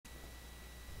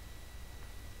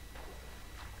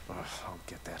I'll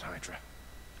get that Hydra.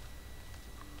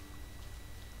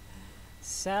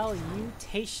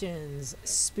 Salutations,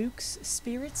 spooks,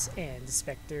 spirits, and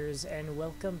specters, and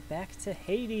welcome back to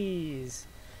Hades.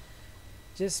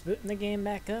 Just booting the game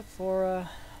back up for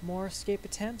more escape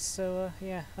attempts, so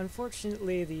yeah,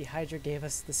 unfortunately the Hydra gave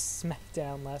us the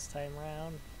smackdown last time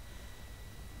around.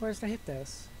 Where's the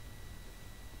Hypnos?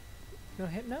 No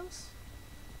Hypnos?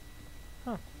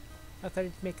 Huh. I thought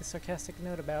he'd make a sarcastic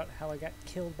note about how I got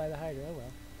killed by the Hydra. Oh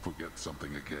well. Forget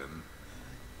something again.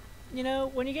 You know,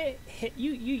 when you get hit,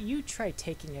 you try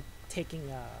tanking a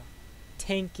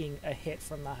hit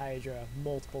from the Hydra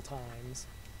multiple times.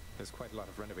 There's quite a lot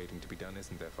of renovating to be done,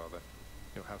 isn't there, Father?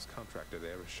 Your house contractor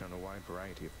there has shown a wide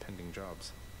variety of pending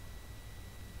jobs.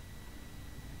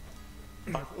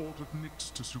 I've ordered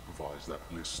Nyx to supervise that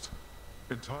list.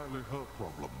 Entirely her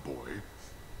problem, boy,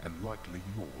 and likely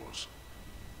yours.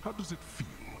 How does it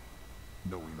feel,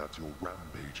 knowing that your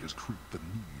rampages create the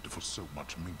need for so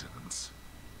much maintenance?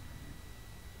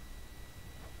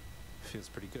 Feels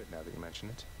pretty good now that you mention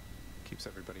it. Keeps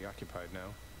everybody occupied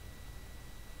now.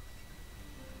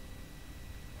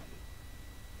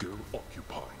 Go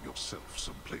occupy yourself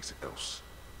someplace else.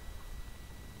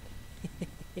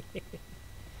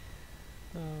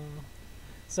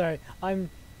 Sorry,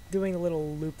 I'm doing a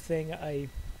little loop thing.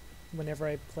 Whenever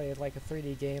I play like a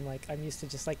 3D game, like I'm used to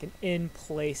just like an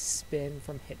in-place spin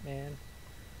from Hitman.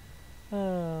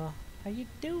 How you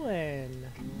doing?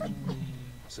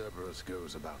 Zagreus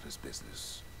goes about his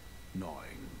business,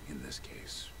 gnawing in this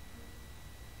case.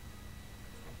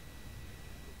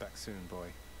 Back soon, boy.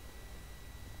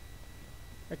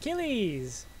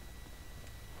 Achilles!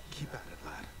 Keep at it,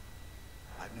 lad.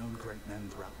 I've known great men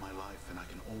throughout my life, and I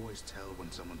can always tell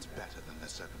when someone's better than their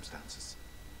circumstances.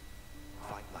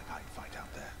 Fight like I'd fight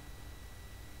out there.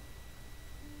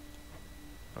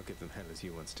 I'll give them hell as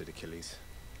you once did, Achilles.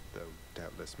 Though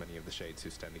doubtless many of the shades who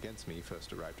stand against me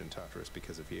first arrived in Tartarus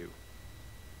because of you.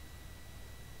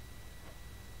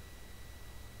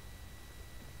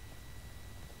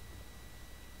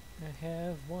 I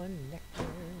have one nectar.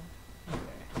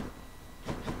 Okay.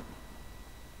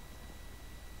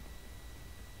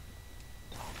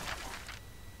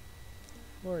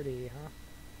 Lordy, huh?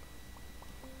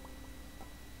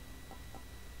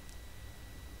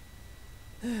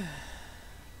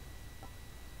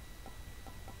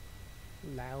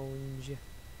 Lounge.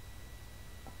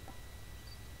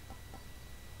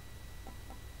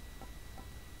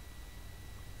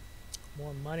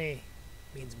 More money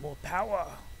means more power.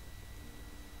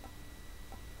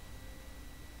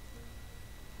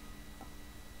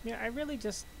 Yeah, I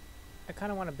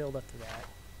kind of want to build up to that.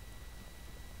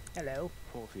 Hello.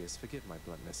 Orpheus, forgive my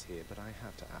bluntness here, but I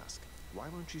have to ask. Why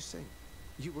won't you sing?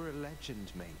 You were a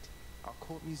legend, mate. Our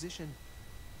court musician.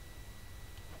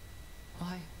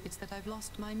 Why, it's that I've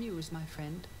lost my muse, my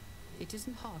friend. It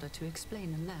isn't harder to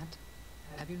explain than that.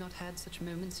 Have you not had such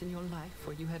moments in your life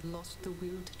where you had lost the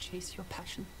will to chase your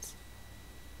passions?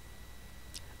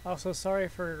 Also, sorry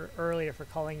for earlier for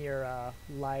calling your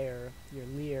lyre, your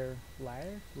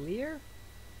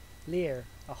lyre,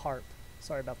 a harp.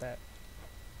 Sorry about that.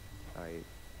 I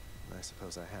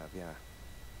suppose I have, yeah.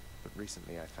 But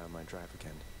recently I found my drive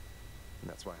again. And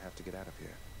that's why I have to get out of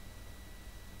here.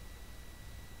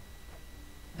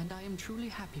 And I am truly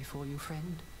happy for you,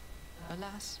 friend.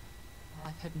 Alas,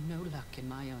 I've had no luck in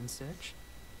my own search.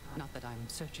 Not that I'm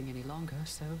searching any longer,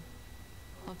 so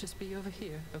I'll just be over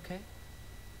here, okay?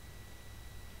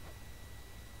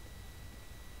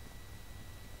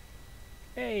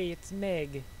 Hey, it's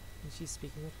Meg. And she's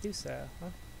speaking with Dusa,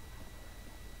 huh?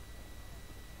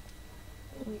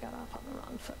 We got off on the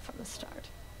wrong foot from the start.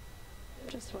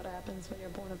 Just what happens when you're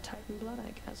born of Titan blood,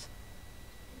 I guess.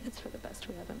 It's for the best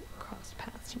we haven't crossed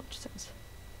paths much since.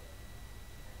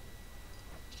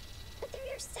 But they're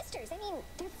your sisters. I mean,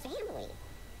 they're family.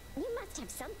 You must have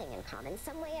something in common,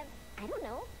 some way of, I don't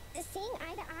know, seeing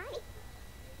eye to eye.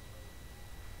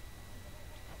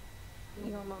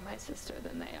 You're more my sister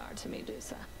than they are to me,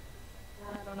 Dusa.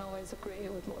 I don't always agree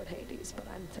with Lord Hades, but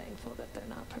I'm thankful that they're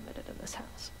not permitted in this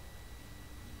house.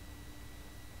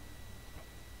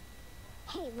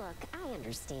 Hey, look, I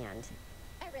understand.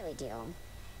 I really do.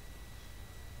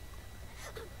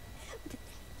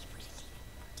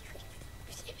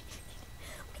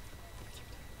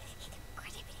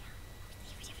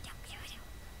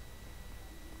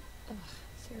 Ugh,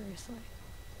 seriously.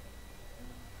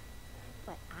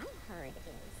 What I heard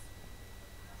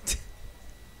is...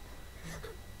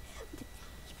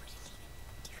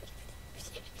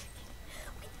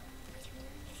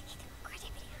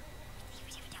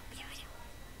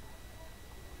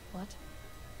 What?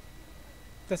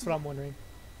 That's what I'm wondering.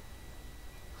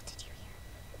 What did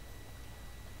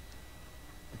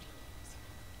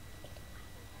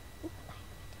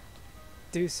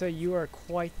Dusa, you are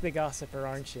quite the gossiper,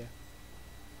 aren't you?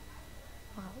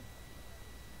 Well,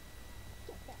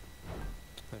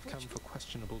 I've come for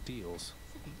questionable deals.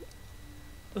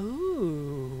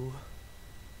 Ooh.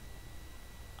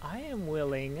 I am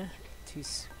willing to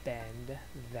spend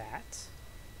that.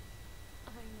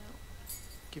 I know.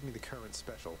 Give me the current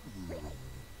special.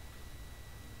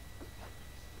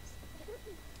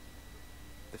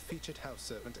 The featured house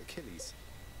servant Achilles.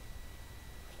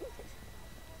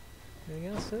 Anything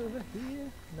else over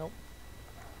here? Nope.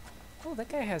 Oh, that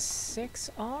guy has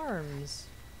 6 arms.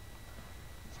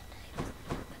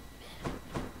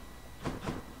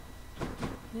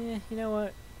 Eh, you know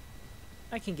what?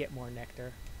 I can get more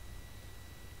nectar.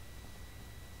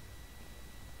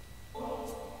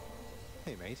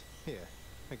 Hey mate, here.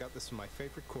 I got this from my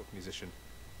favorite court musician.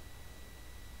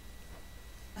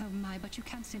 Oh my, but you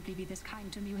can't simply be this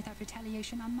kind to me without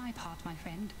retaliation on my part, my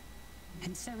friend.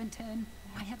 And so in turn,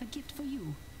 I have a gift for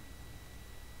you.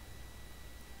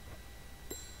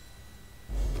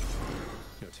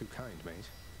 You're too kind, mate.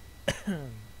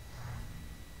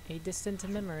 A distant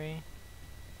memory.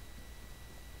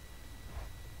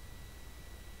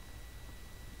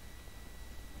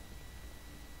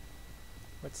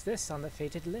 What's this on the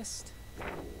fated list?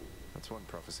 That's one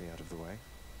prophecy out of the way.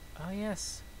 Oh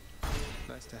yes.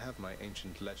 Nice to have my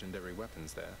ancient legendary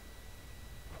weapons there.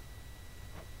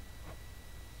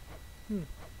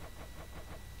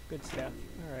 Good stuff.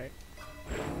 Alright.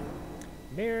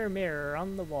 Mirror, mirror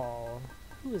on the wall.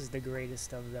 Who is the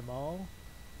greatest of them all?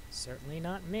 Certainly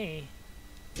not me.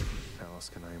 How else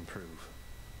can I improve?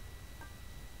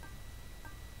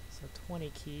 So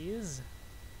 20 keys.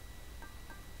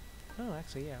 Oh,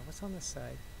 actually, yeah. What's on this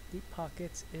side? Deep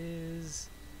pockets is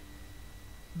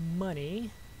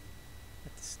money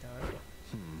at the start.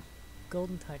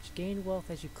 Golden touch. Gain wealth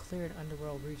as you clear an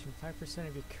underworld region. 5%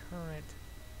 of your current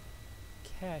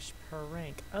cash per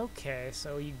rank. Okay,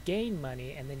 so you gain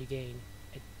money and then you gain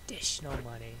additional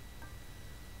money.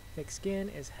 Thick skin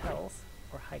is health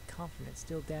or high confidence.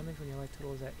 Deal damage when your life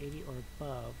total is at 80 or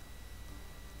above.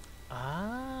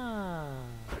 Ah.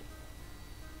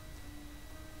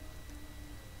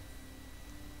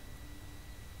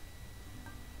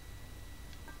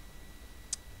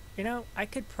 You know, I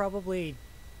could probably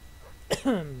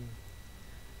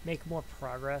make more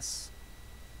progress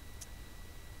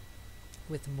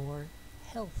with more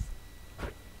health.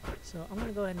 So I'm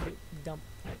gonna go ahead and dump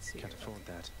points here. Can't afford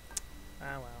that.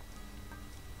 Ah well.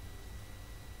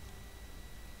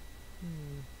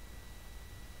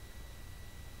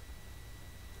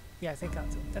 Yeah, I think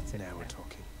that's it. Now we're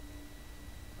talking.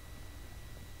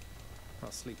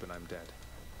 I'll sleep when I'm dead.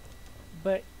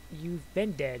 But you've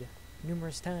been dead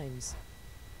numerous times.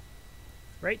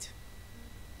 Right?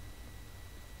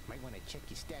 Might want to check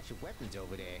your stash of weapons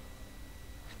over there.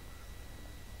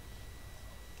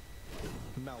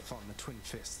 Malphon, the Twin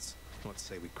Fists. What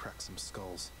say we crack some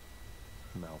skulls?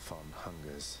 Malphon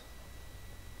hungers.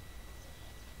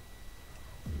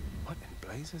 What in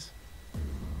blazes?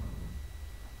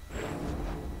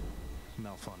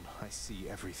 Malphon, I see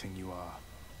everything you are.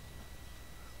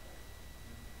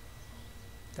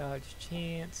 Dodge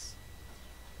chance.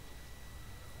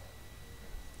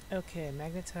 Okay,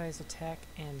 magnetize attack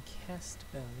and cast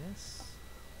bonus.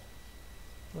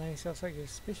 Allowing yourself like your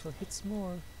special hits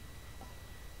more.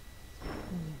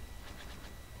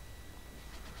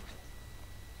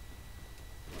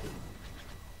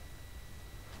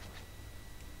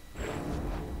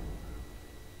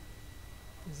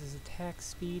 This is attack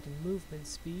speed and movement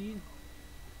speed.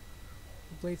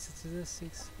 Blades to this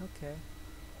 6. Okay.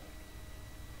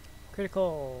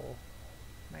 Critical.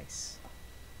 Nice.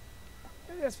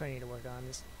 Maybe that's what I need to work on.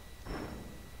 Just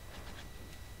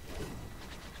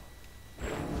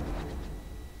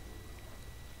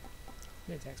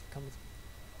the attacks come with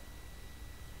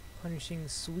punishing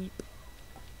sweep.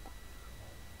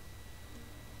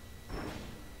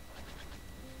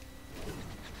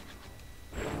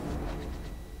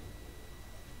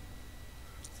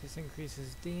 This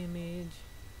increases damage.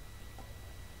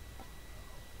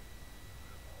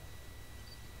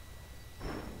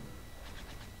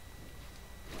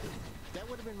 That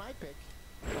would have been my pick.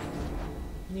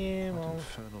 Yeah, What well,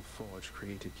 infernal forge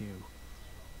created you?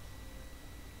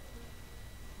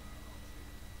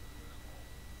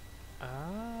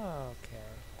 oh,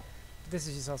 okay. But this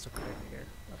is just also clear here.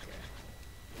 Okay.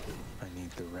 I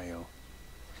need the rail.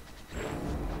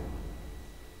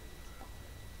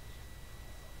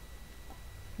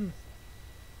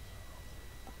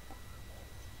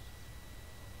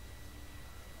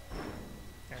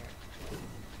 Alright.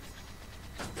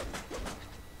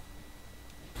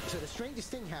 So the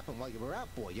strangest thing happened while you were out,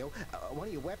 boyo. One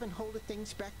of your weapon holder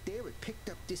things back there, it picked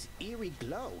up this eerie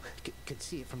glow. Could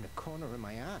see it from the corner of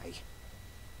my eye.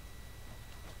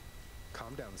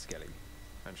 Calm down, Skelly.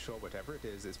 I'm sure whatever it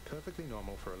is perfectly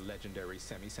normal for a legendary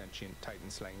semi-sentient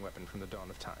Titan-slaying weapon from the dawn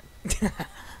of time.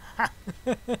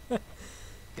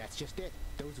 That's just it.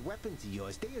 Those weapons of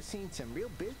yours, they have seen some real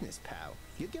business, pal.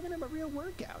 You're giving them a real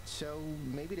workout, so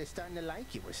maybe they're starting to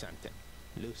like you or something.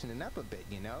 Loosening up a bit,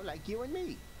 you know, like you and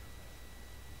me.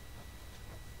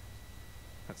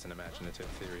 That's an imaginative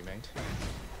theory, mate.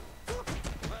 A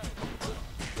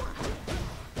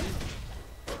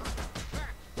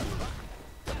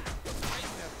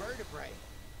vertebrae.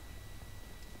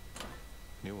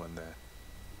 New one there.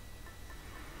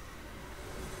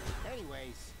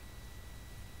 Anyways.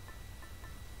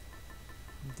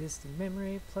 Distant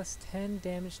memory plus 10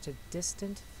 damage to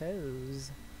distant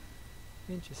foes.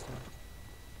 Interesting.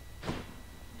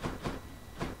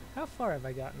 How far have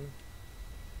I gotten?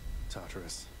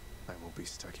 Tartarus, I will be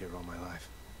stuck here all my life.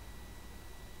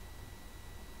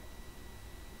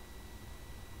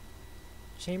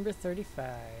 Chamber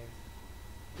 35.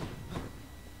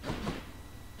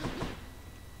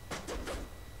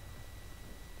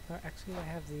 Oh, actually, I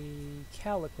have the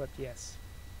cowl equipped, yes.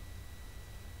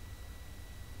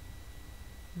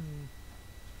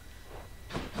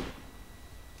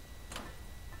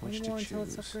 Which Any to more until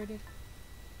it's choose? upgraded?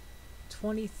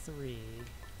 23.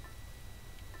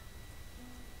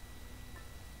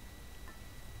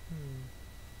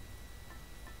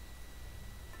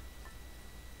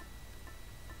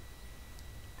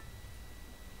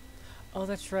 Oh,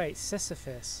 that's right,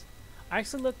 Sisyphus. I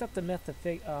actually looked up the myth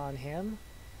on him,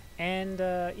 and,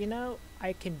 you know,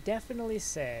 I can definitely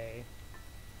say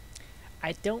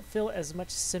I don't feel as much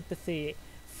sympathy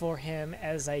for him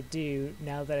as I do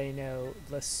now that I know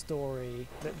the story,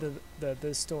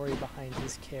 the story behind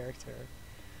his character.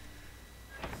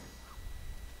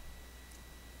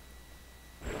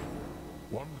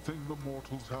 One thing the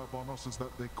mortals have on us is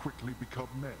that they quickly become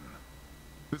men.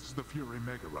 This is the Fury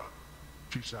Megara.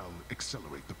 She shall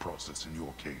accelerate the process in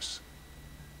your case.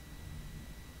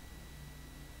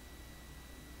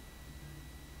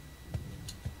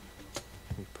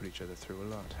 We've put each other through a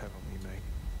lot, haven't we, mate?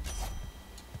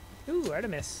 Ooh,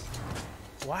 Artemis.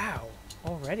 Wow,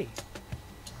 already.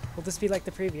 Will this be like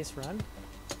the previous run?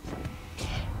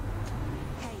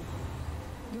 Hey,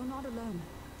 you're not alone.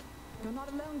 You're not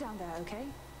alone down there, okay?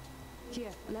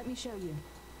 Here, let me show you.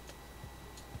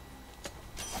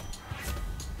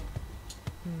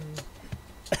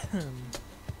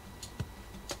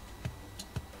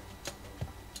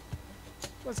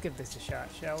 Let's give this a shot,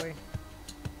 shall we?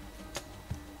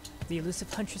 The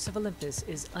elusive huntress of Olympus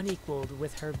is unequaled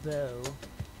with her bow.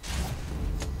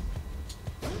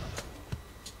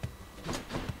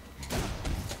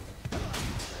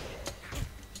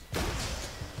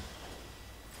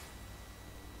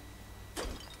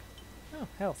 Oh,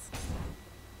 health.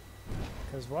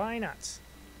 Because why not?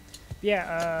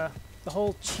 Yeah, the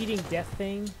whole cheating death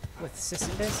thing with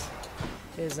Sisyphus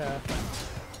is,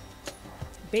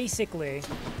 basically...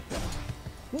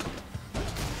 Whoop.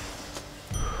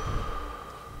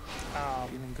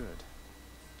 Feeling good.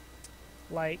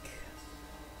 Like,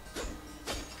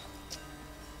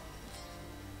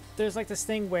 there's like this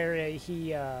thing where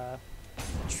he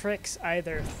tricks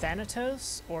either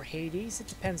Thanatos or Hades. It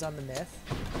depends on the myth.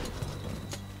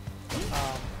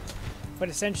 But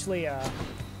essentially,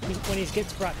 when he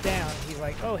gets brought down, he's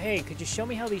like, "Oh, hey, could you show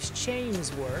me how these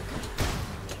chains work?"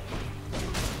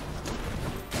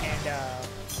 And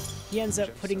he ends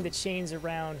up putting the chains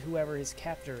around whoever his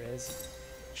captor is.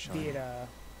 Be it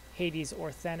Hades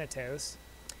or Thanatos,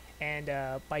 and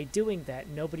by doing that,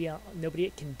 nobody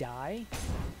can die.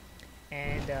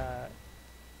 And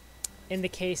in the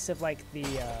case of like the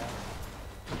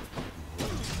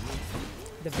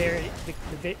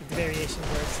variation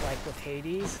where it's like with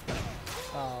Hades,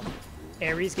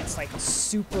 Ares gets like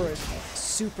super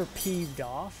peeved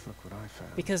off. Look what I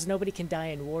found. Because nobody can die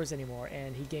in wars anymore,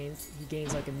 and he gains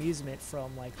like amusement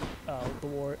from like the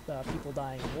war, people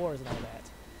dying in wars and all that.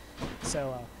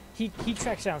 So he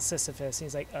tracks down Sisyphus, and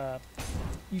he's like,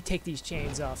 "You take these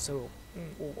chains off, so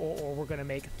or we're gonna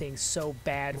make things so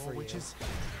bad for you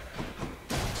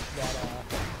that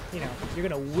you know you're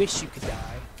gonna wish you could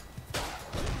die."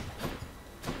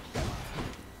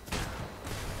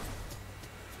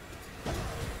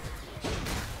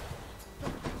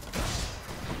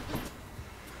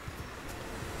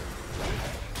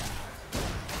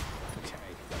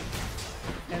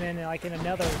 And then like in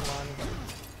another one,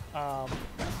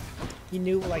 he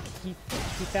knew like he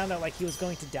found out like he was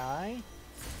going to die,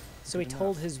 So he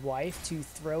told his wife to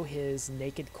throw his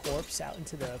naked corpse out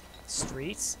into the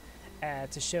streets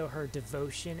to show her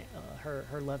devotion,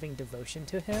 her loving devotion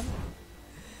to him.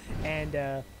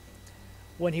 And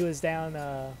when he was down,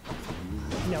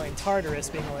 you know, in Tartarus,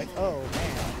 being like, "Oh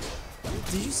man,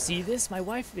 did you see this? My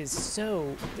wife is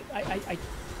so. I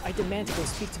demand to go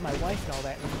speak to my wife and all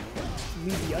that, and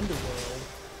leave the underworld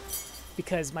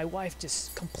because my wife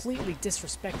just completely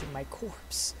disrespected my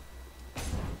corpse."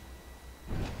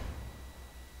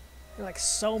 Like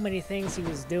so many things he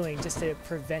was doing just to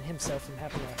prevent himself from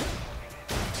having to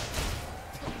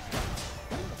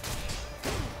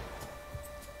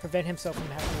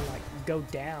like go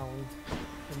down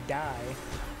and die.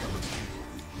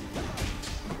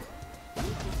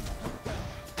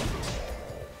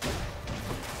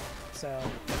 So,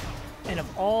 and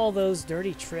of all those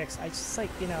dirty tricks, I just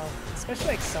like, you know, especially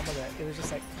like some of it was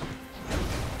just like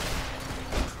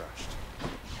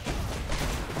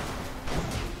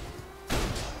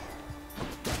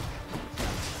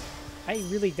I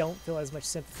really don't feel as much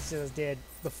sympathy as I did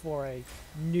before I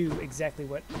knew exactly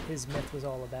what his myth was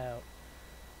all about.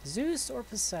 Zeus or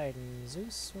Poseidon?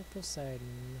 Zeus or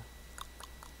Poseidon?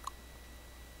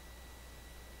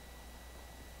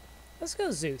 Let's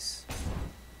go Zeus.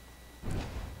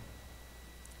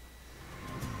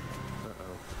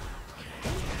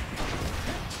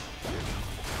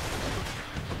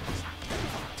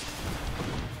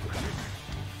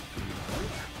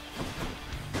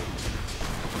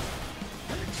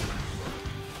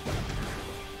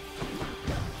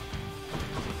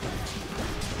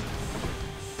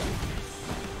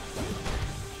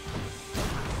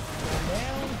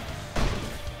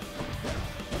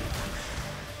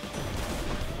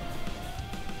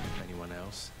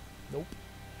 Nope.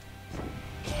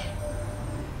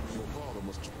 Your father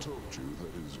must have told you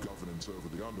that his governance over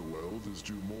the underworld is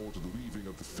due more to the weaving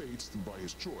of the fates than by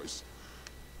his choice.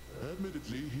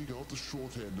 Admittedly, he got the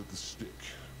short end of the stick,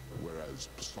 whereas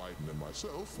Poseidon and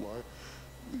myself, why,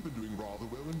 we've been doing rather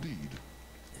well indeed.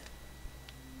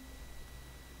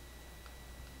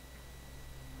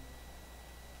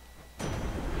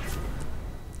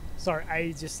 Sorry,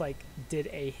 I just like did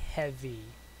a heavy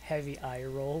eye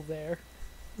roll there.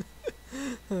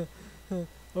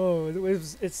 Oh,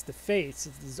 it's the fates.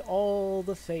 It's all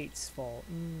the fates' fault.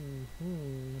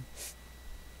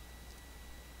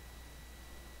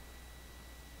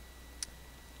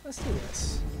 Let's do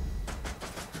this.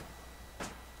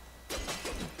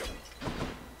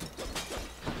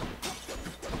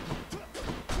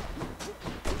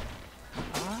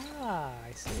 Ah,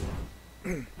 I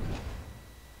see.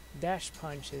 Dash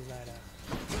punch is at a...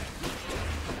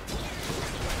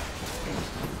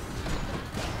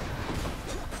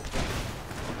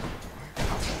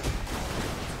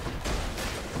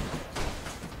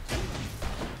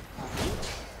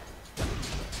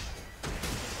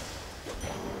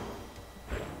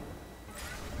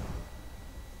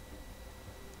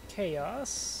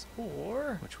 Chaos,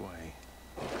 or... Which way?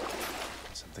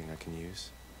 Something I can use?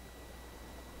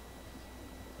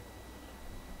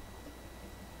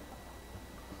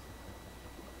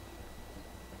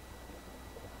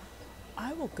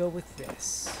 I will go with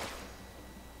this.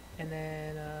 And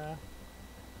then,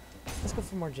 let's go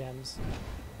for more gems.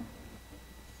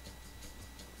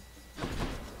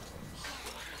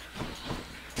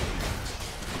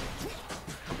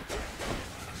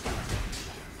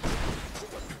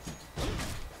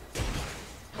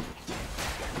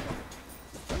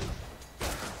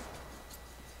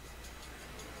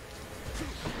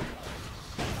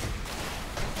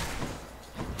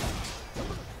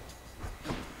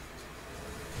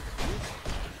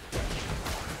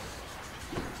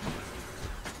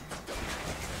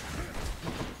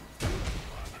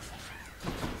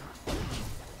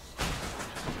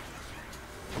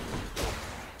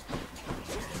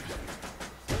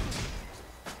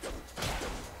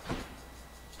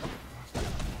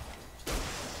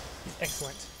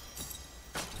 Excellent.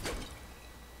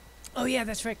 Oh yeah,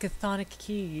 that's right, chthonic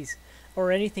keys.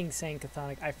 Or anything saying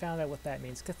chthonic. I found out what that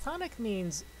means. Chthonic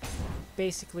means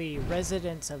basically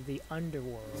residents of the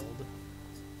underworld.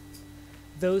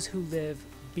 Those who live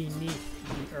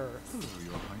beneath the earth.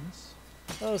 Hello, Your Highness.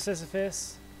 Oh,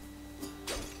 Sisyphus.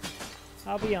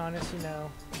 I'll be honest, you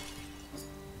know.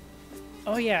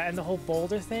 Oh yeah, and the whole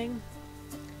boulder thing.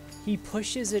 He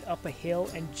pushes it up a hill,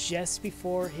 and just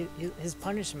before his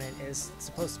punishment is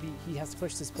supposed to be, he has to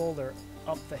push this boulder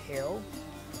up the hill.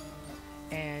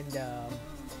 And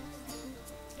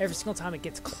every single time it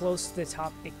gets close to the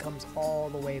top, it comes all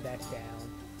the way back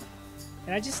down.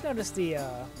 And I just noticed the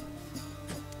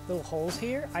little holes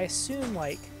here. I assume,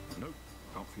 like... Nope,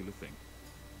 can't feel a thing.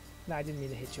 No, I didn't mean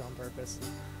to hit you on purpose.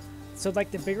 So,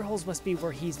 like, the bigger holes must be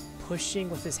where he's pushing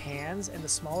with his hands, and the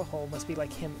smaller hole must be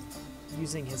like him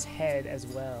using his head as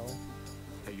well.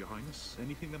 Hey, Your Highness,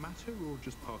 anything the matter, or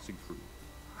just passing through?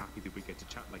 Happy that we get to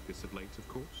chat like this of late, of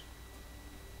course.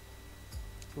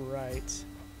 Right.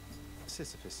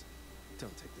 Sisyphus,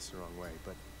 don't take this the wrong way,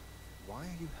 but why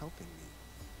are you helping me?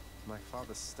 My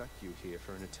father stuck you here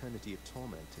for an eternity of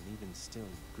torment, and even still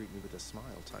greet me with a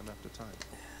smile time after time.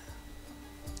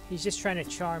 He's just trying to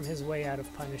charm his way out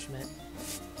of punishment.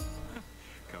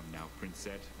 Come now, Prince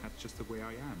Ed, that's just the way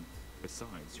I am.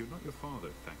 Besides, you're not your father,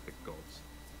 thank the gods.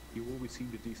 You always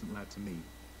seemed a decent lad to me,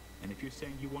 and if you're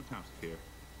saying you want out of here,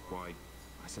 why,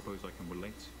 I suppose I can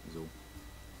relate, is all.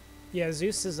 Yeah,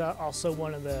 Zeus is also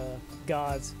one of the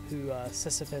gods who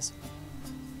Sisyphus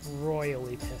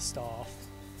royally pissed off.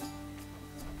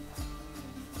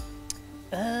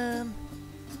 I'll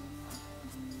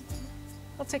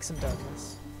take some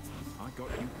darkness. I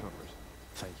got you covered.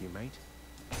 Thank you, mate.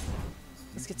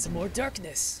 Let's get some more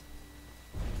darkness.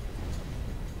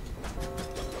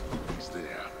 He's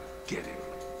there. Get him.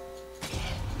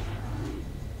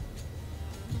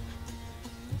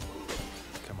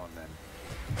 Come on, then.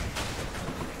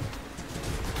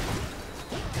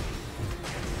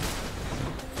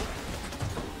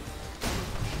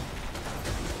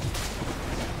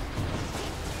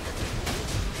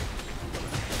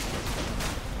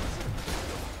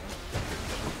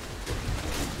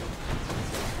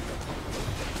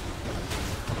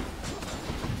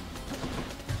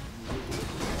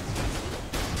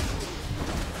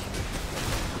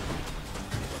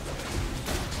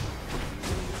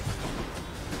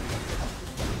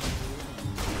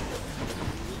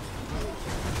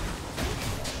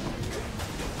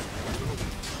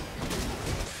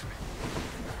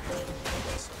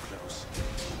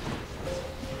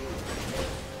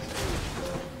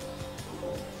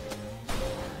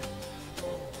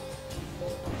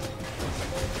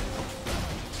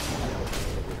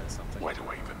 Why do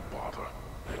I even bother?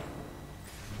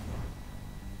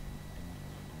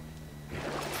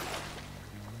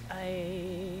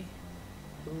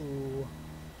 Ooh.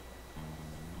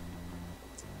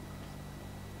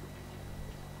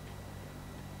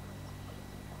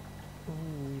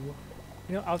 Ooh.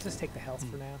 You know, I'll just take the health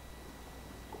for now.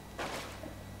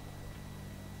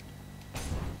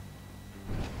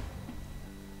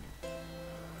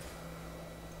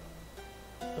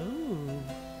 Ooh.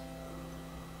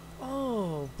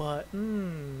 Oh, but, How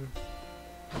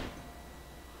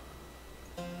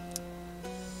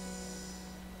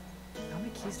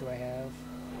many keys do I have?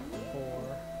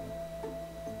 4.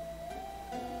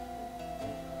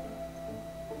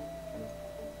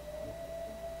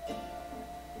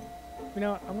 You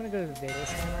know what? I'm gonna go to the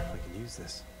Daedalus Hammer. I can use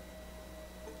this.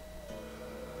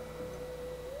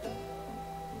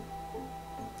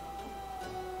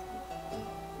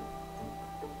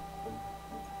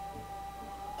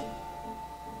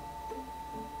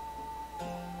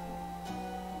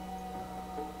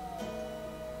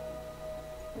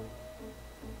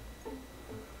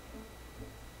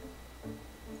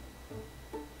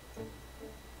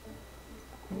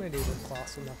 I'm gonna do the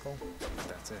Colossal Knuckle.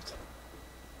 That's it.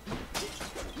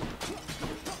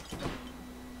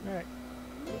 Alright.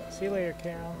 See you later,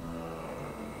 Carol.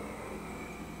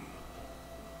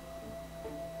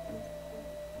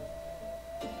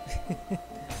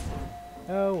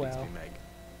 Oh Please well. be Meg.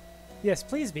 Yes,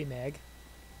 please be Meg.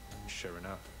 Sure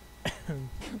enough.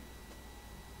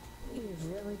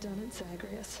 You've really done it,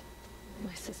 Zagreus.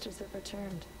 My sisters have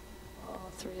returned.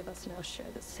 All 3 of us now share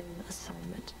the same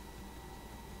assignment.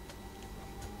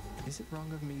 Is it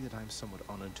wrong of me that I'm somewhat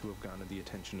honored to have garnered the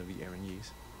attention of the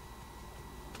Erinese?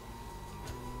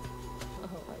 Oh, I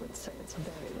would say it's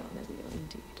very wrong of you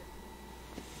indeed.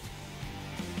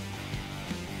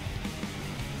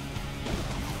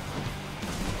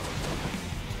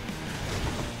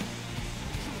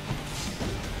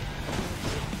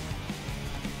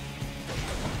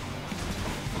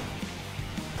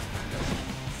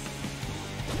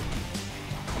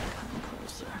 Come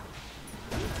closer.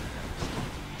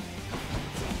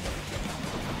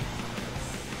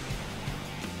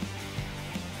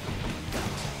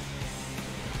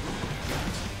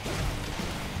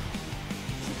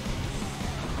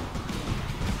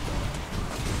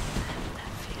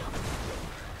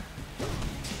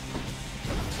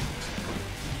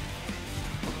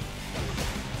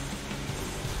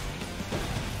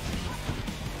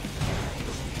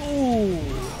 Ooh.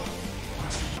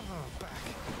 Oh, back.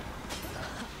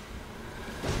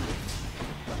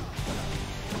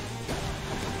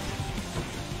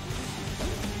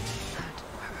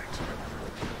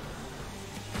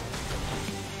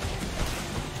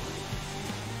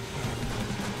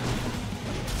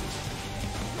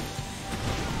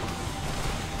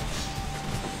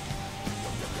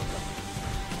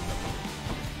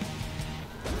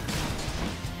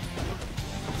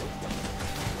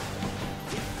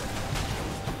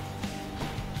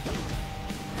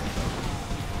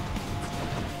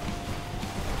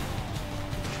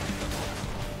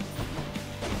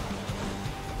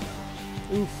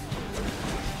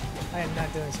 I am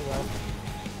not doing so well.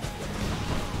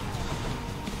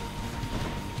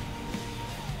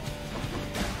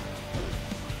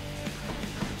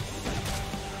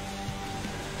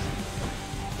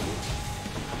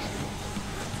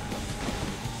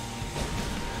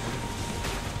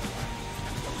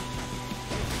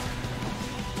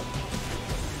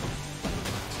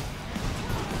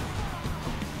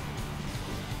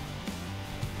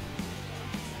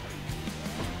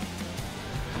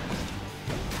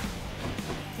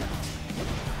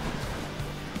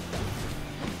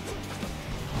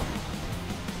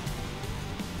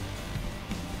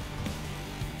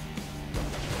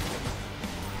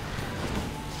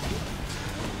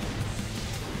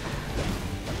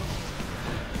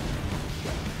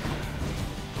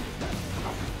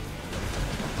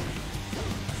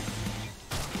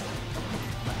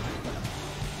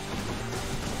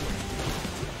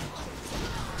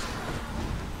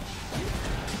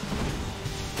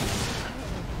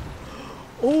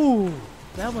 Ooh,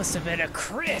 that must have been a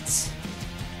crit.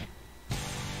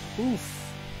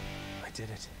 Oof. I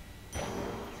did it.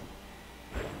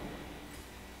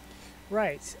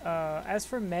 Right. As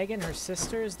for Meg and her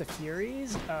sisters, the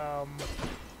Furies,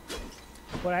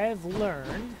 what I have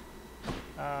learned,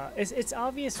 it's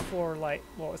obvious for, like,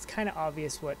 well, it's kind of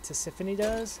obvious what Tisiphone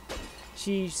does.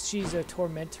 She's a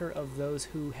tormentor of those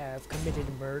who have committed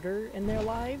murder in their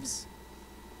lives.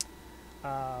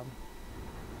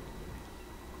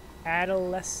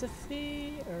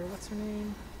 Adolesciphe, or what's her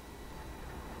name?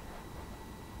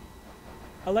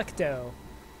 Alecto,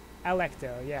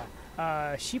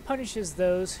 yeah. She punishes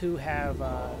those who have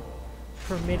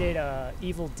permitted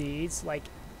evil deeds, like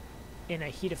in a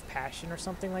heat of passion or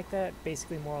something like that.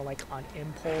 Basically, more like on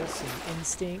impulse and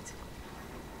instinct.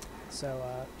 So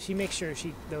she makes sure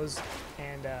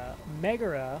and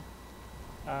Megara,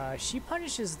 she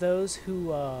punishes those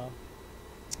who.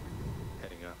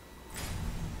 Heading up.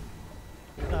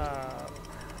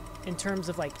 In terms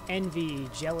of like envy,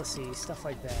 jealousy, stuff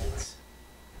like that.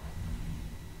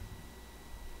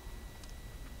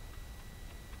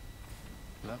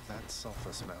 Love that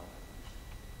sulfur smell.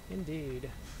 Indeed.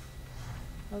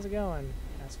 How's it going,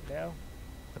 Asphodel?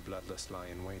 The bloodless lie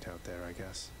in wait out there, I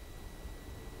guess.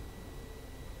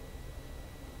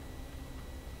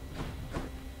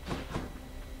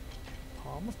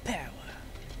 Palm of power.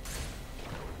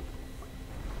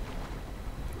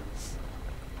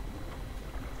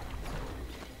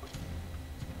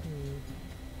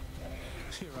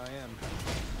 Here I am.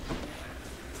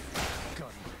 Gun.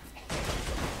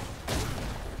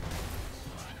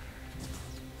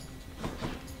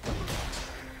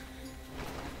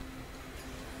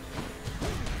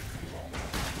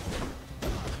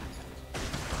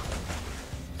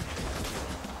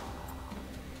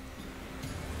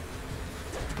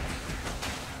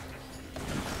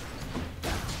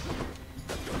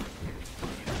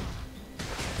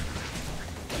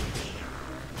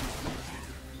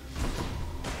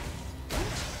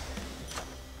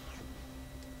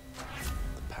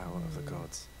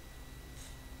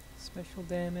 Special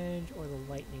damage or the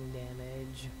lightning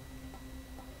damage?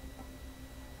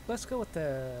 Let's go with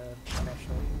the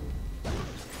special. We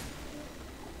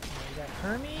got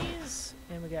Hermes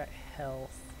and we got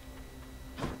health.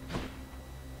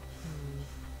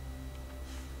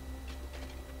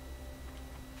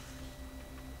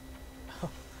 Oh,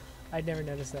 I'd never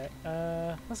noticed that.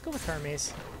 Let's go with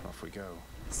Hermes. Off we go.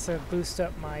 To boost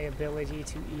up my ability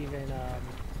to even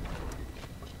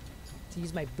to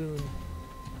use my boon.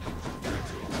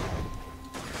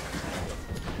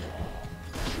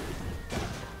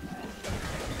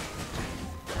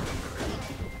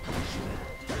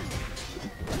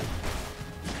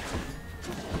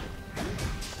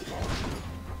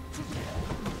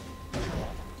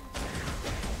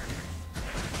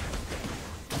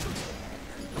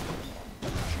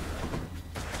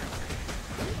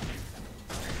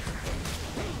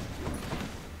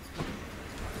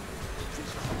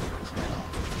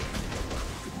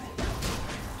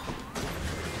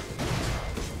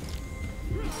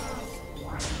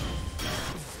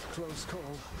 Close call.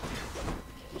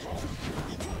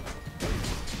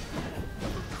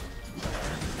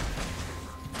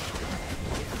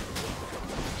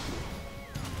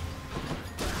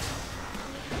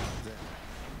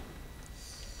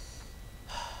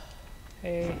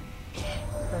 Hey,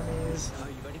 Hermes. Are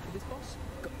you ready for this, boss?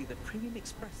 Got you the Premium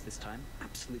Express this time.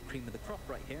 Absolute cream of the crop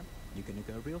right here. You're gonna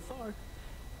go real far.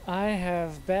 I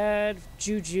have bad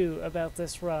juju about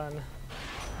this run.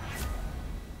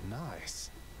 Nice.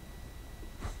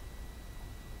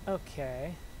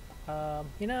 Okay.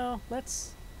 You know,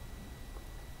 let's...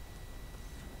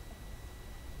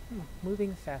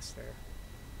 moving faster.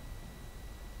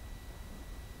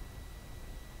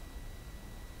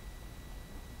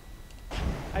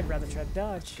 I'd rather try to Let's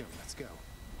dodge. go, let's go.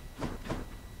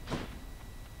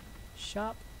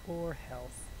 Shop or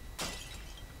health?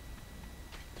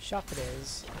 Shop it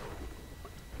is.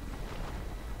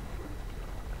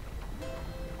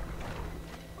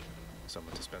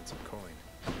 Someone to spend some coin.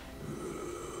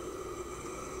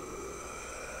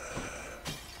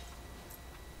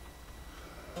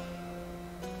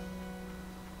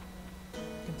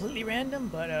 Completely random,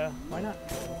 but why not?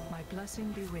 My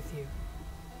blessing be with you.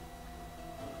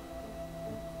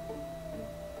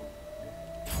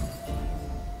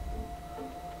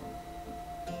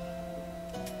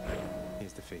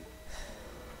 Here's the fee.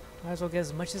 Might as well get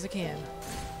as much as I can.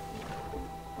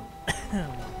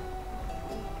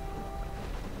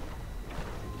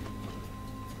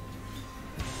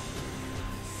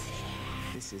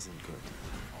 This isn't good.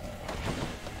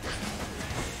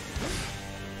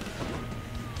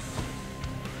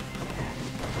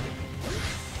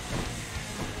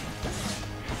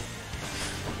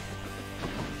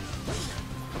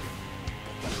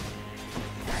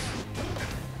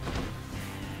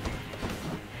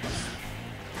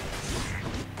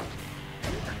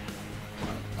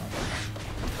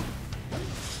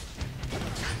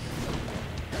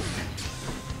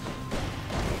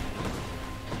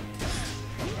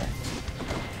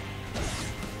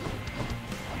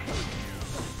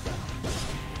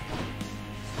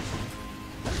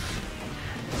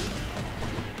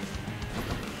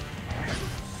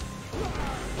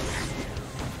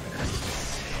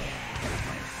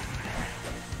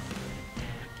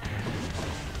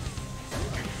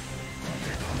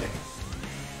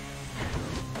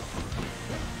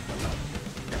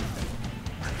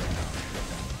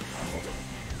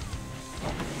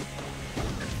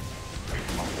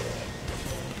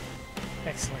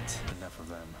 Excellent. Enough of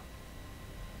them.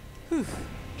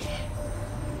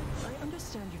 I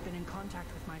understand you've been in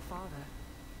contact with my father.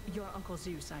 Your Uncle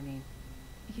Zeus, I mean.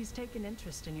 He's taken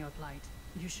interest in your plight.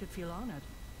 You should feel honored.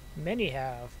 Many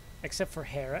have, except for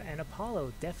Hera and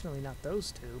Apollo. Definitely not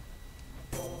those two.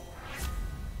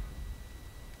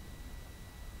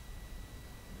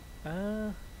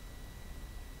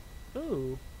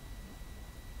 Ooh.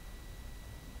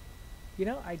 You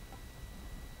know,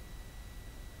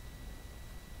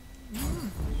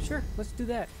 sure, let's do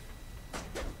that.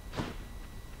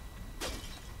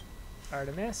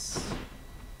 Artemis.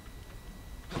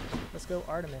 Let's go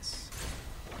Artemis.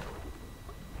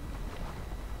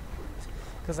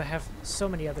 Because I have so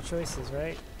many other choices,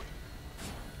 right?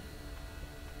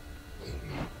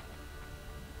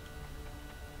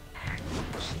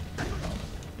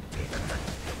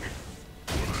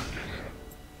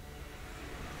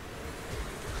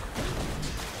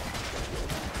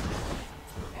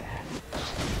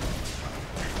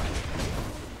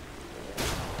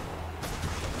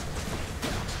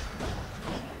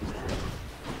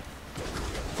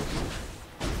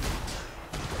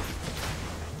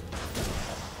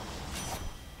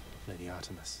 Lady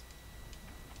Artemis.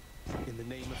 In the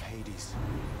name of Hades.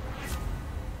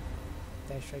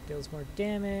 Dash strike deals more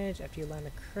damage after you land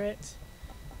a crit.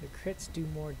 The crits do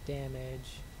more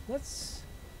damage. Let's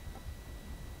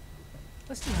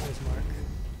do Hunter's Mark.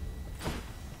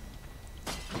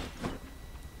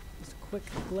 Just a quick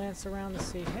glance around to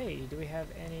see, hey, do we have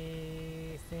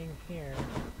anything here?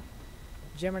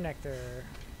 Gem or Nectar?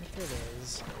 Nectar it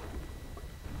is.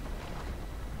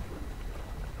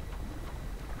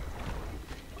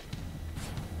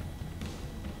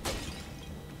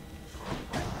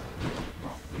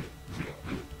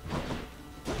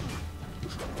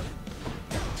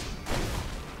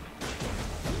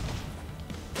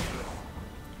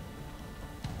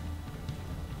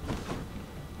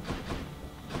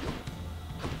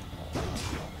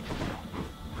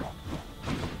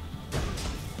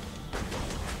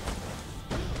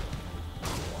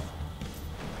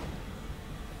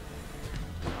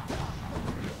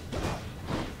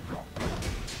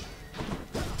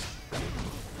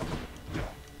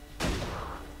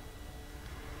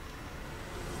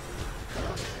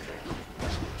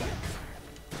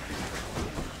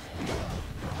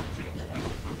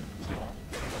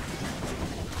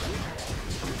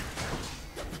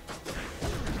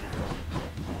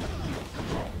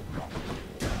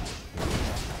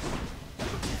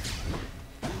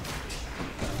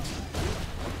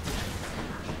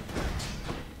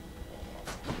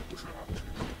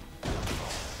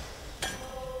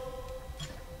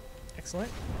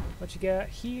 Excellent. What you got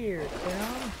here,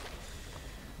 Charon?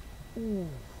 Ooh.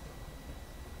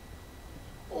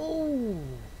 Ooh.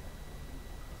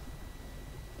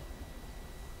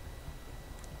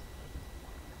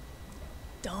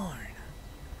 Darn.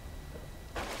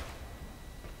 That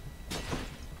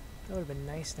would have been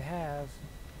nice to have.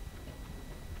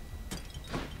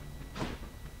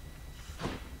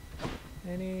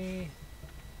 Any...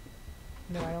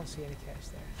 No, I don't see any cash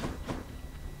there.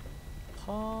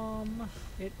 Palm,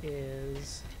 it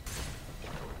is.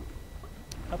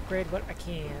 Upgrade what I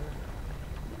can.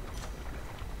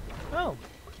 Oh!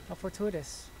 How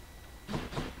fortuitous.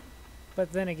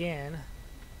 But then again,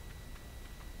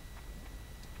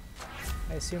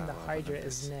 I assume the Hydra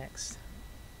is next.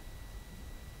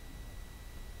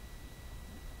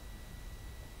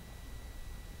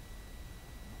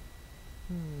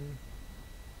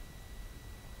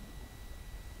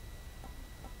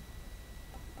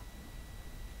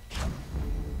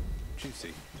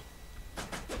 Juicy.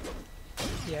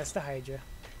 Yes, the Hydra.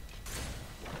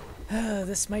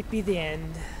 This might be the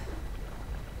end.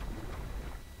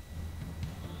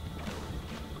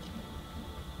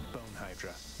 Bone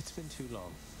Hydra. It's been too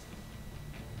long.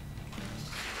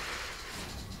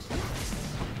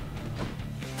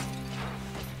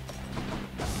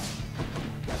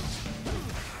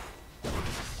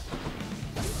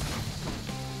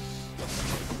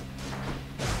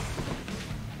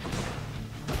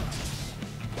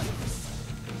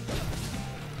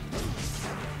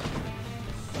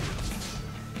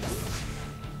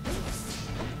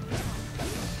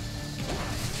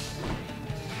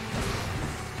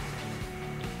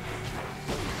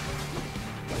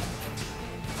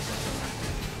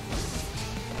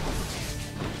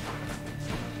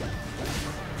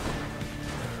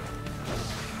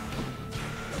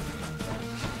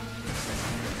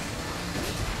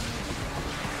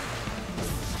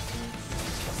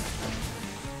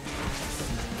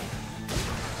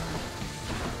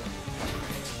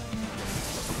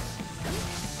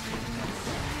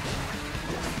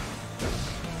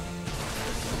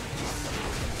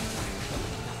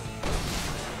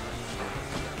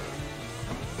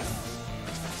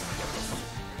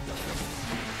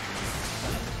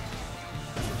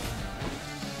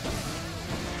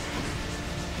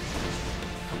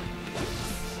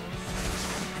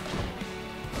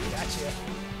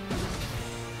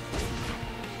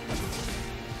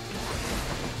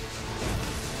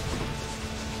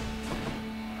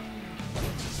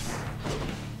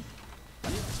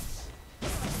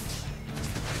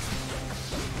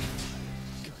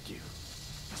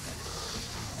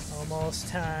 Almost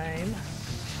time.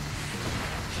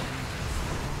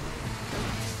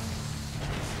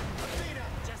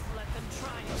 Just let them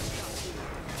try and stop you.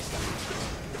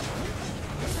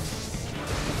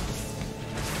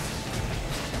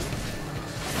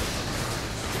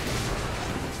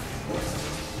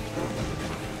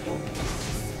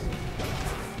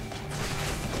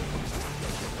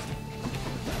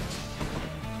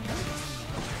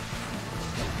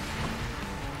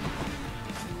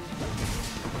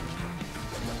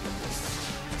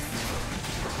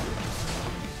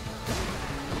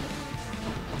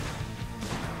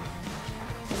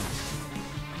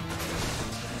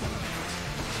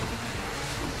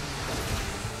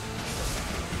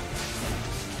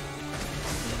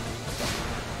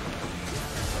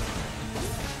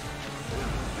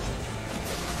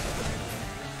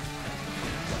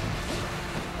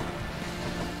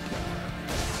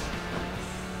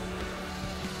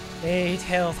 Eight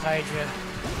health, Hydra.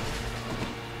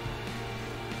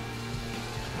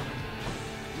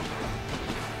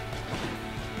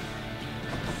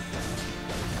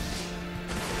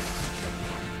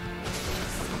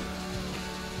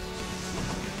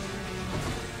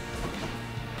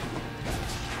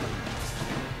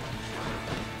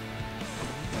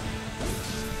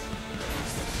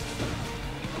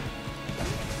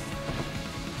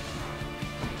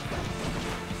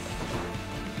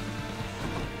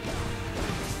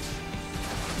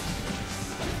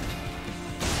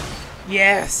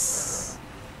 Yes!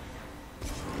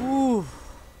 Ooh.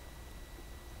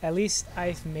 At least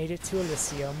I've made it to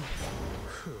Elysium.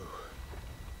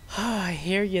 I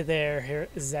hear you there,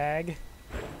 Zag.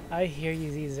 I hear you,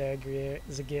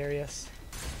 Zagreus.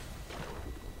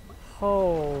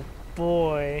 Oh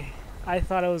boy. I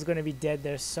thought I was going to be dead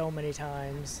there so many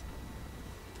times.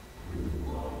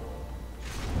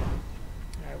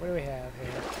 Alright, what do we have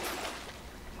here?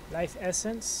 Life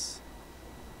Essence?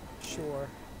 Sure.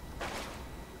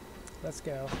 Let's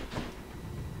go.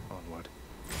 Onward.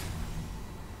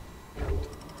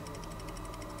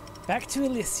 Back to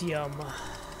Elysium.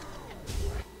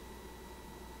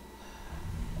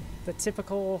 The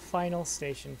typical final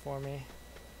station for me.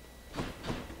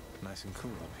 Nice and cool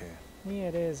up here. Yeah,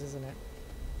 it is, isn't it?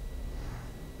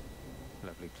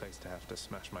 Lovely place to have to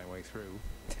smash my way through.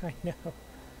 I know.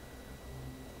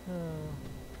 Oh.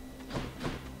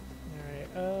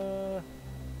 Alright,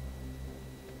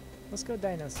 let's go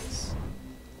Dionysus.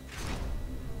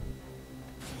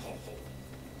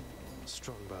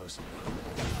 Strongbows.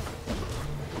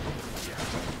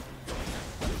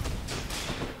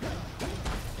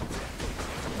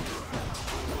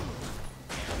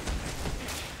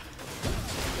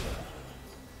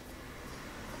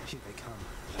 Here they come.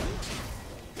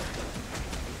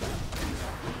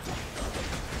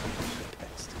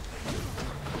 Pest.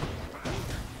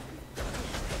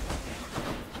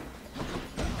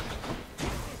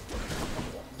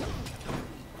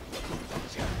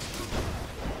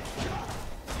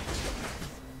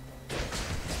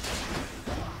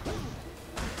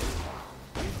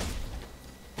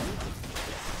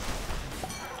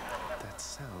 That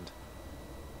sound.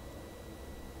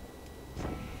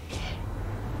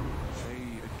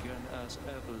 As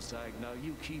ever, Zag. Now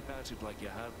you keep at it like you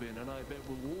have been, and I bet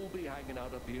we'll all be hanging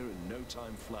out up here in no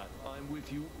time flat. I'm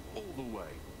with you all the way.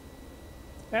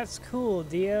 That's cool,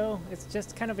 Dio. It's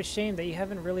just kind of a shame that you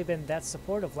haven't really been that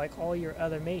supportive like all your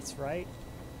other mates, right?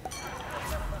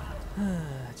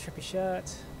 Trippy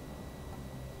shot.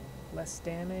 Less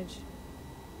damage.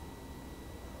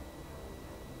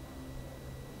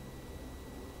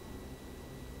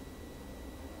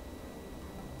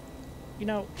 You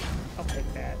know, I'll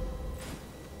take that.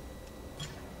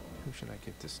 Who should I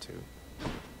give this to?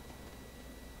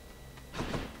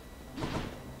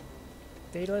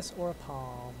 Daedalus or a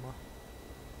palm?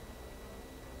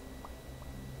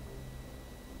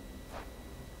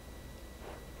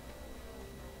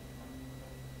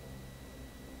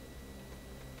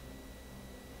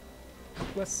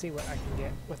 Let's see what I can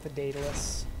get with the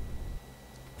Daedalus.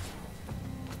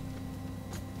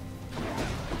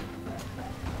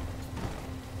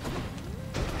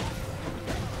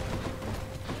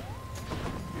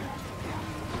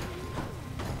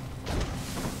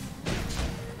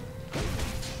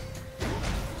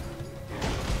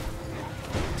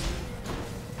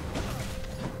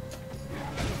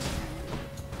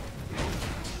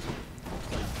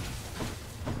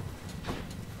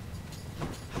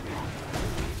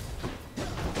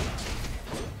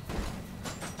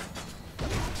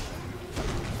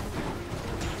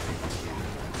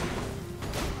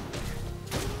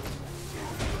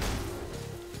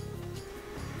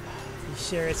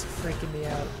 Sure, it's freaking me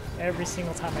out. Every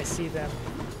single time I see them,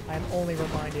 I'm only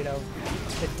reminded of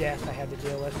the death I had to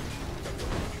deal with.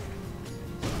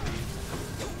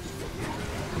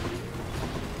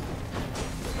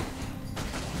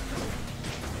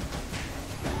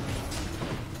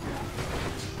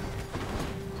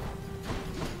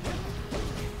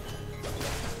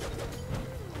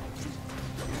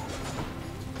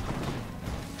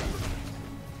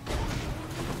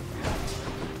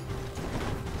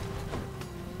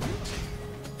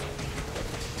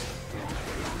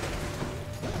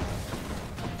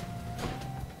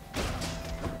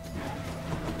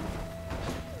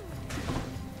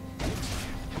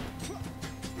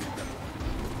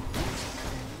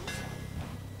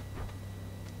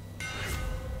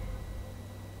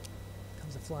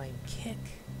 Flying kick.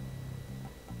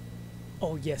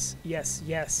 Oh, yes, yes,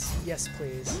 yes, yes,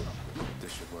 please.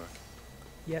 This should work.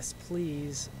 Yes,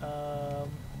 please.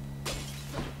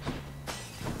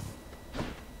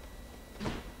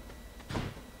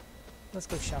 Let's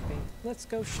go shopping. Let's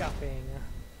go shopping.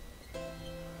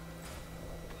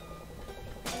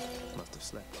 Must have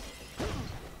slept.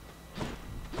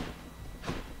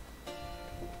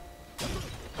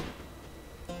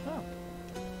 Oh.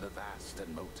 The vast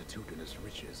and multitudinous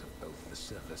riches of both the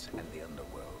surface and the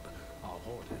underworld are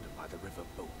hoarded by the river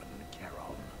boatman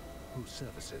Charon, whose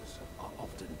services are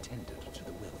often tendered to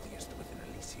the wealthiest within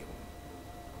Elysium.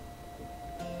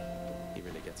 He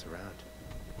really gets around.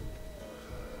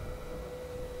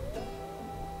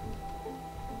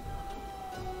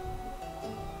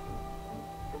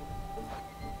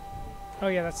 Oh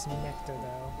yeah, that's nectar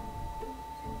though.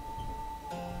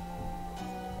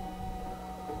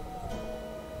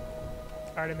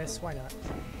 Artemis, why not?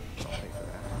 I'll pay for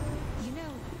that. You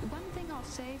know, one thing I'll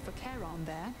say for Charon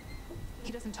there,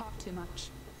 he doesn't talk too much.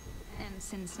 And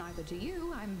since neither do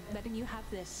you, I'm letting you have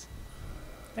this.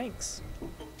 Thanks.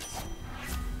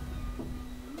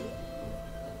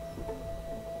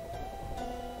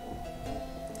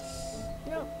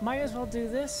 You know, might as well do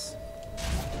this.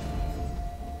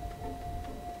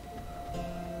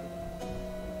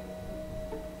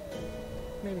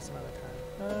 Maybe some other time.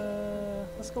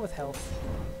 Let's go with health.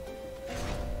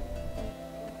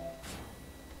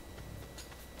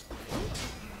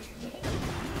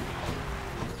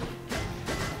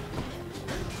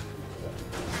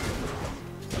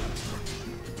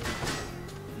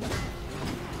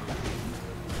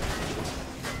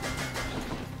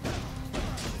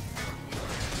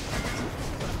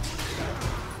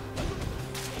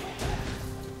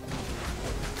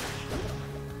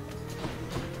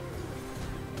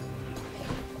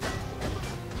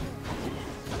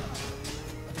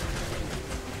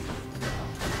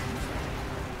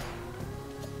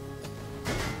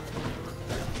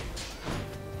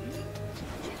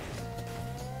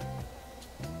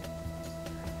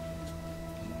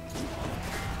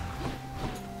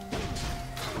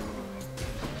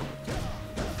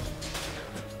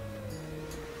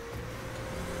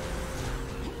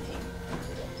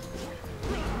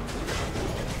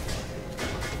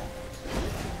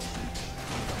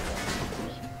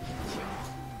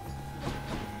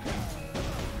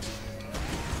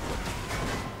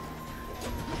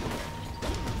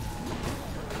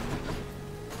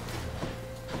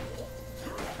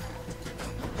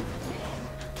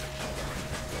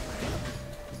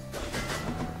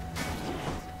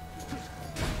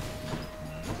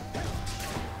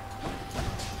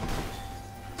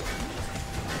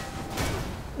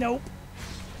 Nope.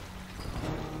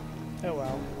 Oh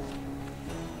well.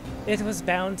 It was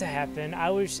bound to happen. I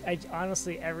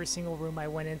honestly, every single room I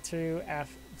went into,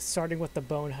 starting with the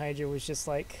Bone Hydra, was just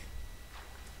like...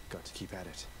 Got to keep at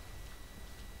it.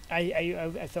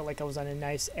 I felt like I was on a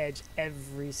nice edge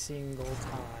every single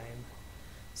time.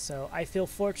 So I feel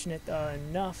fortunate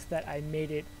enough that I made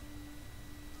it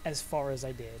as far as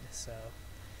I did. So,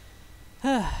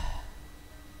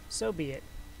 so be it.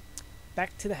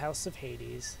 Back to the House of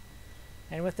Hades.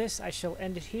 And with this, I shall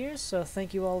end it here. So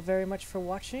thank you all very much for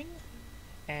watching.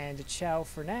 And ciao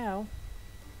for now.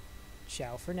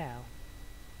 Ciao for now.